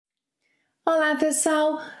Olá,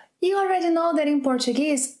 pessoal! You already know that in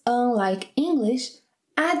Portuguese, unlike English,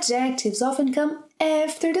 adjectives often come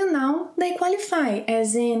after the noun they qualify,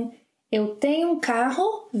 as in, eu tenho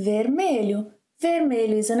carro vermelho.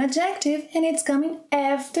 Vermelho is an adjective and it's coming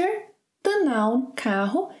after the noun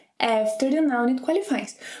carro, after the noun it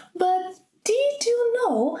qualifies. But did you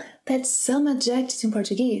know that some adjectives in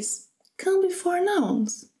Portuguese come before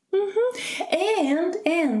nouns?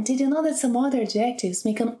 And did you know that some other adjectives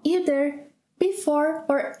may come either before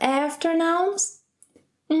or after nouns?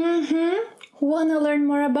 Wanna learn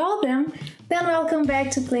more about them? Then welcome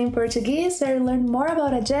back to Plain Portuguese, where you learn more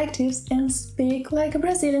about adjectives and speak like a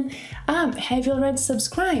Brazilian. Have you already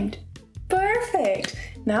subscribed? Perfect!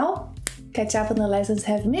 Now, catch up on the lessons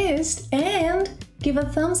you have missed and give a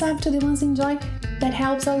thumbs up to the ones you enjoy. That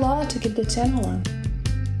helps a lot to keep the channel on.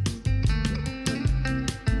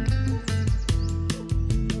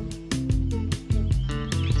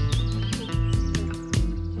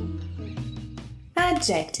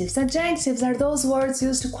 Adjectives. Adjectives are those words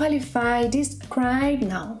used to qualify, describe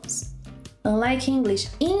nouns. Unlike English,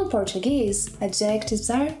 in Portuguese, adjectives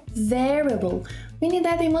are variable, meaning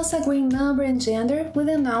that they must agree in number and gender with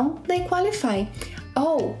the noun they qualify.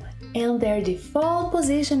 Oh, and their default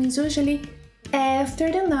position is usually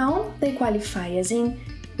after the noun they qualify, as in,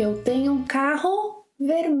 eu tenho carro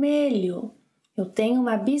vermelho. Eu tenho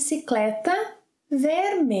uma bicicleta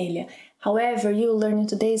vermelha. However, you'll learn in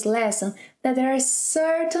today's lesson that there are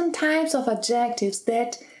certain types of adjectives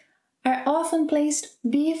that are often placed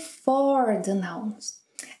before the nouns.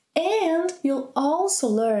 And you'll also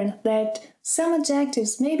learn that some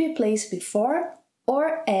adjectives may be placed before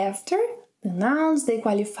or after the nouns they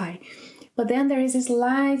qualify. But then there is a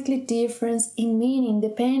slightly difference in meaning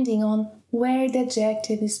depending on where the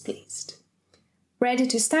adjective is placed. Ready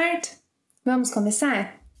to start? Vamos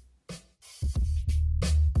começar?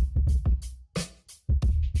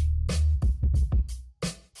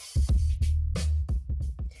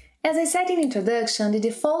 As I said in the introduction, the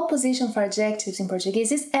default position for adjectives in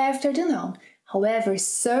Portuguese is after the noun. However,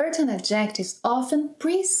 certain adjectives often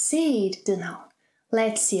precede the noun.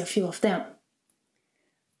 Let's see a few of them.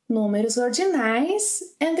 Números ordinais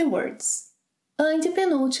and the words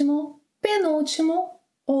antepenúltimo, penúltimo,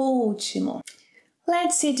 último.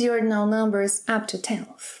 Let's see the ordinal numbers up to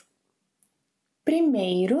 10th.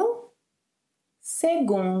 Primeiro,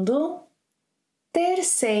 segundo,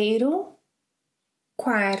 terceiro,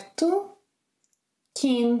 quarto,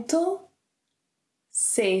 quinto,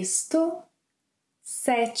 sexto,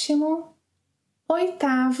 sétimo,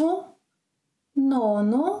 oitavo,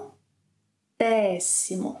 nono,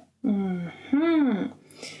 décimo.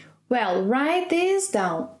 Well, write this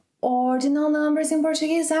down. Ordinal numbers in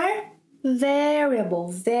Portuguese are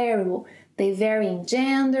variable. They vary in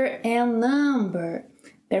gender and number.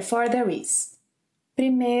 Therefore, there is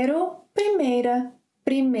primeiro, primeira,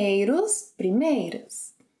 primeiros,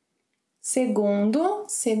 primeiras. Segundo,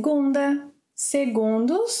 segunda,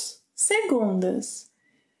 segundos, segundas.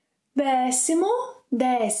 Décimo,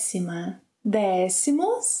 décima,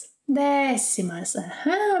 décimos, décimas.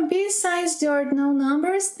 Besides the ordinal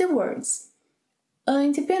numbers, the words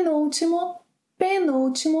antepenúltimo,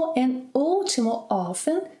 penúltimo, and último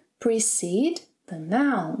often precede the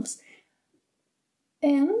nouns.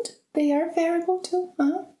 And they are variable too.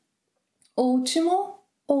 Último,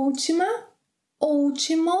 última,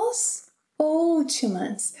 últimos,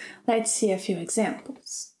 últimas. Let's see a few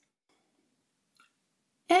examples.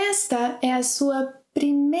 Esta é a sua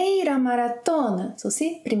primeira maratona. So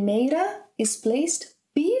see, primeira is placed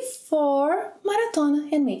before maratona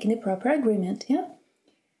and making the proper agreement, yeah?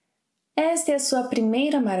 Esta é a sua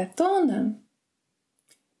primeira maratona?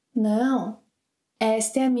 Não.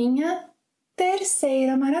 Esta é a minha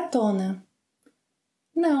terceira maratona.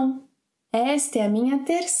 Não. Esta é a minha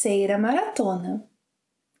terceira maratona.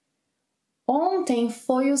 Ontem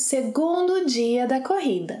foi o segundo dia da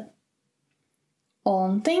corrida.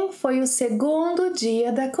 Ontem foi o segundo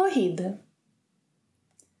dia da corrida.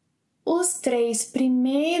 Os 3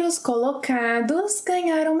 primeiros colocados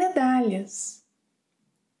ganharam medalhas.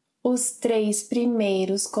 Os 3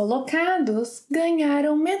 primeiros colocados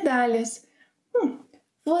ganharam medalhas.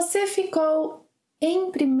 Você ficou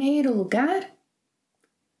em primeiro lugar?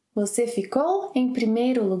 Você ficou em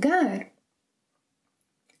primeiro lugar?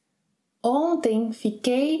 Ontem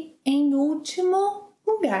fiquei em último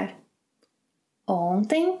lugar.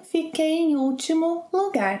 Ontem fiquei em último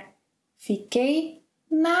lugar. Fiquei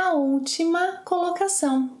na última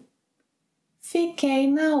colocação.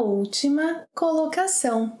 Fiquei na última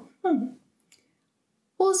colocação.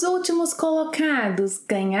 Os últimos colocados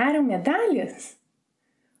ganharam medalhas?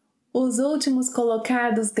 Os últimos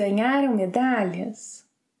colocados ganharam medalhas?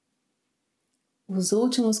 Os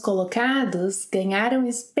últimos colocados ganharam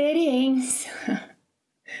experiência.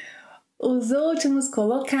 Os últimos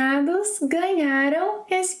colocados ganharam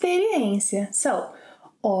experiência. So,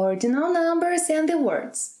 ordinal numbers and the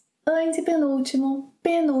words antepenúltimo,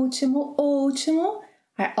 penúltimo, último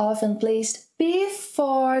are often placed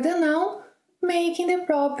before the noun, making the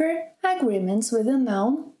proper agreements with the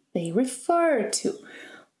noun they refer to.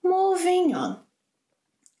 Moving on.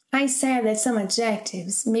 I said that some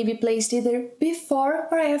adjectives may be placed either before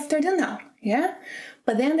or after the noun, yeah?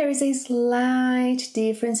 But then there is a slight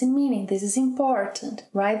difference in meaning. This is important.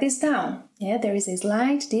 Write this down. Yeah, there is a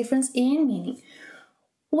slight difference in meaning.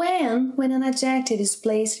 When an adjective is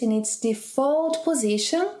placed in its default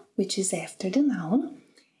position, which is after the noun,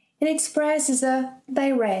 it expresses a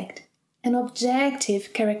direct and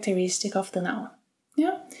objective characteristic of the noun.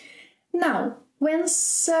 Yeah? Now, when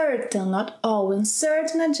certain, not all, when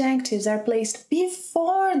certain adjectives are placed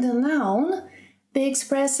before the noun, they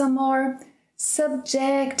express a more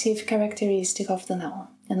subjective characteristic of the noun,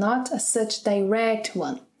 and not a such direct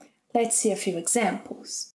one. Let's see a few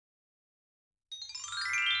examples.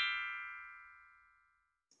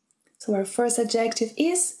 So our first adjective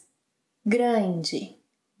is grande,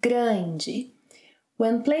 grande.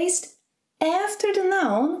 When placed after the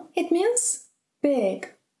noun, it means big,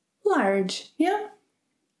 large, yeah?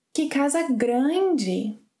 Que casa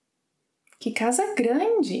grande. Que casa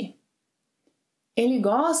grande. Ele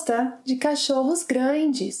gosta de cachorros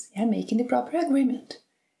grandes. Yeah, making the proper agreement.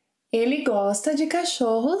 Ele gosta de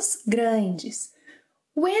cachorros grandes.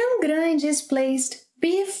 When grande is placed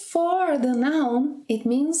before the noun, it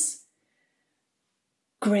means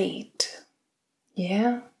great.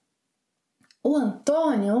 Yeah? O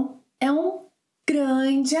Antônio é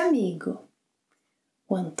grande amigo.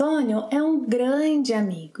 O Antônio é grande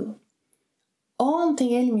amigo.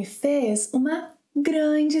 Ontem ele me fez uma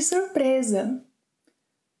grande surpresa.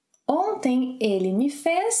 Ontem ele me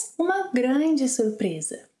fez uma grande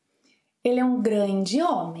surpresa. Ele é grande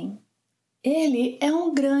homem. Ele é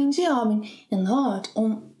grande homem. E not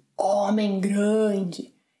homem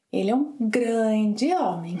grande. Ele é grande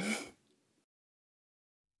homem.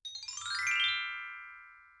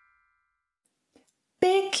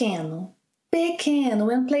 Pequeno. Pequeno,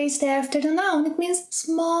 when placed after the noun, it means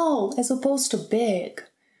small as opposed to big.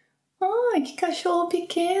 Ai, que cachorro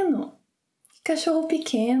pequeno! Que cachorro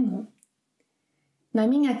pequeno! Na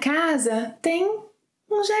minha casa tem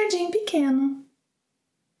jardim pequeno.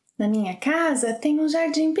 Na minha casa tem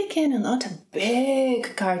jardim pequeno. Not a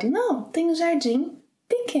big garden. Não, tem jardim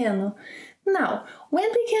pequeno. Now,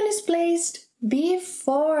 when pequeno is placed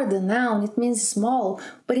before the noun, it means small,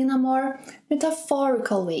 but in a more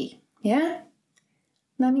metaphorical way. Yeah?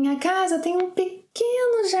 Na minha casa tem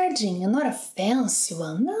pequeno jardim. Not a fancy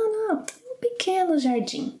one. Não. Pequeno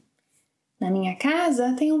jardim. Na minha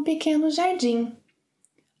casa tem pequeno jardim.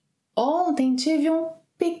 Ontem tive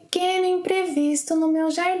pequeno imprevisto no meu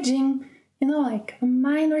jardim. You know, like a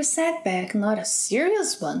minor setback, not a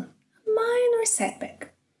serious one. A minor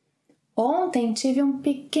setback. Ontem tive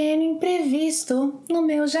pequeno imprevisto no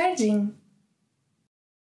meu jardim.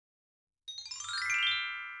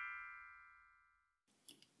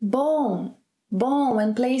 Bom. Bom,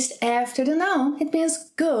 when placed after the noun, it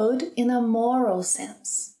means good in a moral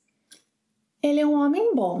sense. Ele é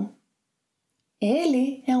homem bom.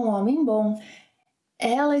 Ele é homem bom.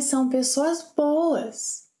 Elas são pessoas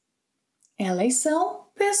boas. Elas são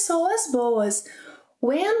pessoas boas.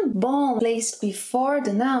 When bom placed before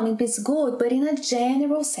the noun, it means good, but in a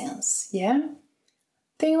general sense, yeah?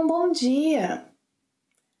 Tenha bom dia.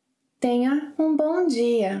 Tenha bom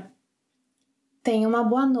dia. Tenha uma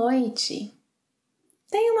boa noite.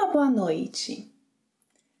 Tenha uma boa noite.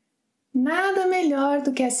 Nada melhor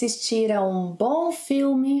do que assistir a bom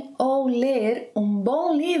filme ou ler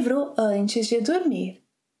bom livro antes de dormir.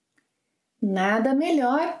 Nada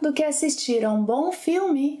melhor do que assistir a bom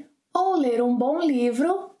filme ou ler bom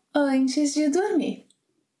livro antes de dormir.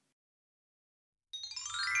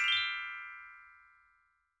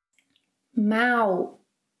 Mal.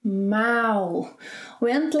 Mal.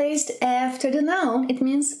 When placed after the noun, it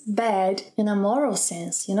means bad in a moral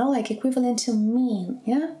sense, you know, like equivalent to mean,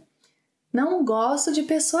 yeah? Não gosto de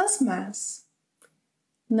pessoas más.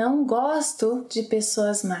 Não gosto de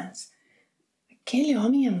pessoas más. Aquele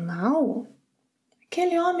homem é mau?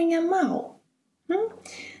 Aquele homem é mau.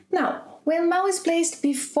 Now, when mau is placed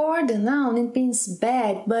before the noun, it means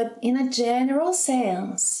bad, but in a general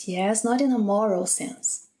sense, yes, not in a moral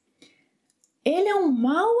sense. Ele é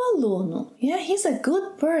mau aluno. Yeah, he's a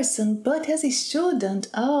good person, but as a student,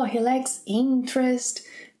 he lacks interest,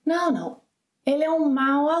 Não. Ele é um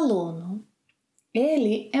mau aluno.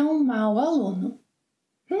 Ele é um mau aluno.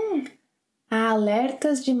 Há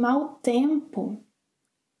alertas de mau tempo.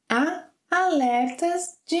 Há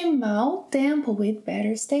alertas de mau tempo. We'd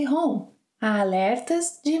better stay home. Há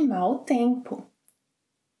alertas de mau tempo.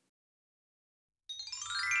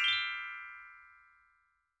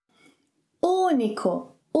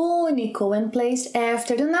 Único. Único. When placed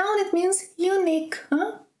after the noun, it means unique.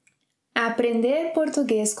 Aprender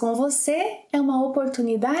português com você é uma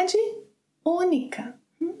oportunidade única.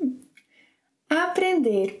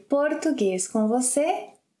 Aprender português com você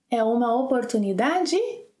é uma oportunidade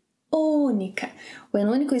única. When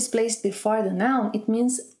único is placed before the noun, it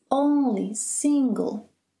means only, single.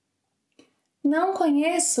 Não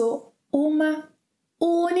conheço uma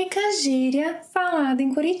única gíria falada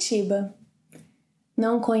em Curitiba.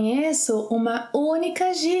 Não conheço uma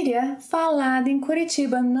única gíria falada em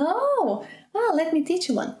Curitiba. No! Let me teach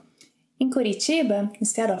you one. Em Curitiba,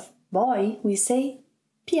 instead of boy, we say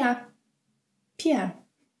piá. Piá.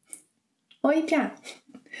 Oi, piá.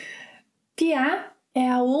 Piá é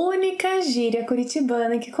a única gíria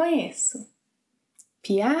curitibana que conheço.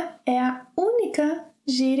 Piá é a única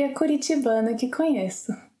gíria curitibana que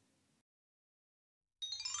conheço.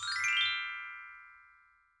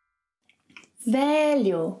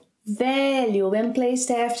 Velho. Velho. When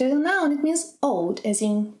placed after the noun, it means old, as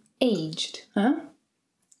in aged.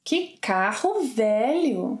 Que carro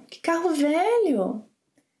velho! Que carro velho!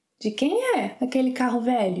 De quem é aquele carro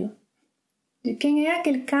velho? De quem é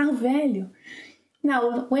aquele carro velho?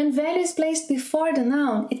 Now, when velho is placed before the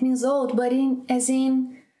noun, it means old, but as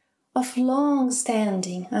in of long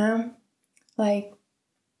standing. Like,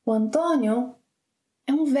 o Antônio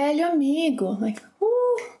é um velho amigo. Like,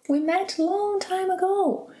 we met a long time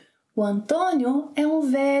ago. O Antônio é um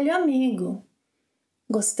velho amigo.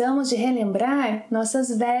 Gostamos de relembrar nossas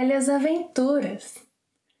velhas aventuras.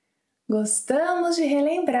 Gostamos de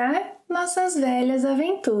relembrar nossas velhas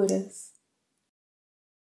aventuras.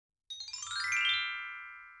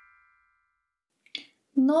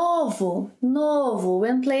 Novo. Novo.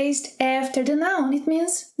 When placed after the noun, it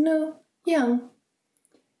means new, young.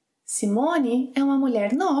 Simone é uma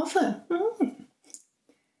mulher nova.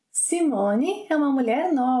 Simone é uma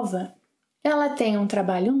mulher nova. Ela tem um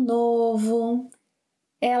trabalho novo.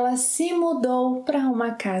 Ela se mudou para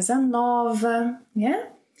uma casa nova.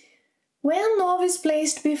 Yeah? When novo is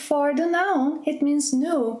placed before the noun, it means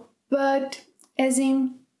new, but as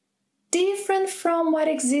in different from what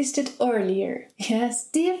existed earlier. Yes,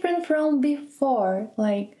 different from before.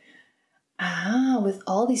 Like, with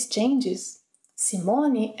all these changes,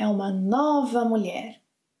 Simone é uma nova mulher.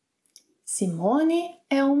 Simone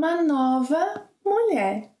é uma nova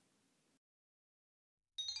mulher.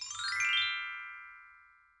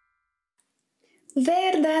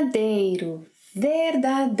 Verdadeiro.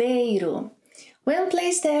 Verdadeiro. When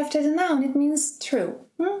placed after the noun, it means true.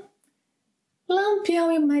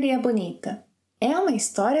 Lampião e Maria Bonita. É uma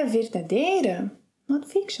história verdadeira? Not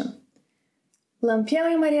fiction. Lampião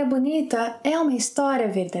e Maria Bonita é uma história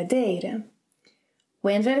verdadeira?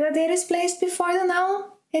 When verdadeiro is placed before the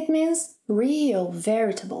noun, it means real,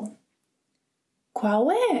 veritable. Qual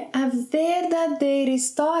é a verdadeira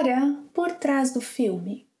história por trás do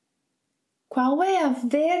filme? Qual é a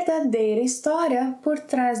verdadeira história por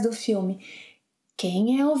trás do filme?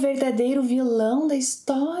 Quem é o verdadeiro vilão da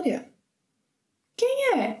história?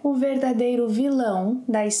 Quem é o verdadeiro vilão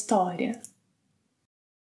da história?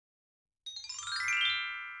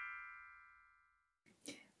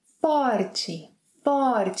 Forte.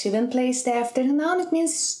 Forte. When placed after the noun, it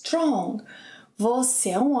means strong. Você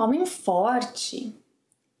é um homem forte.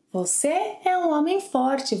 Você é um homem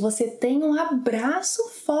forte. Você tem um abraço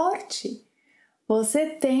forte. Você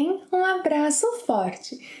tem um abraço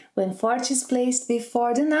forte. When forte is placed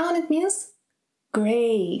before the noun, it means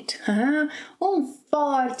great. Um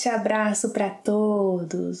forte abraço para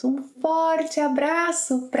todos. Um forte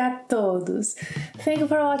abraço para todos. Thank you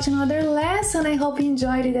for watching another lesson. I hope you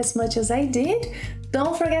enjoyed it as much as I did.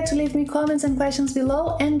 Don't forget to leave me comments and questions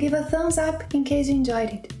below and give a thumbs up in case you enjoyed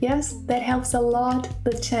it. Yes, that helps a lot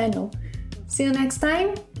the channel. See you next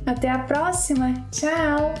time. Até a próxima.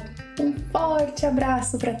 Tchau. Um forte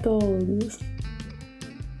abraço para todos.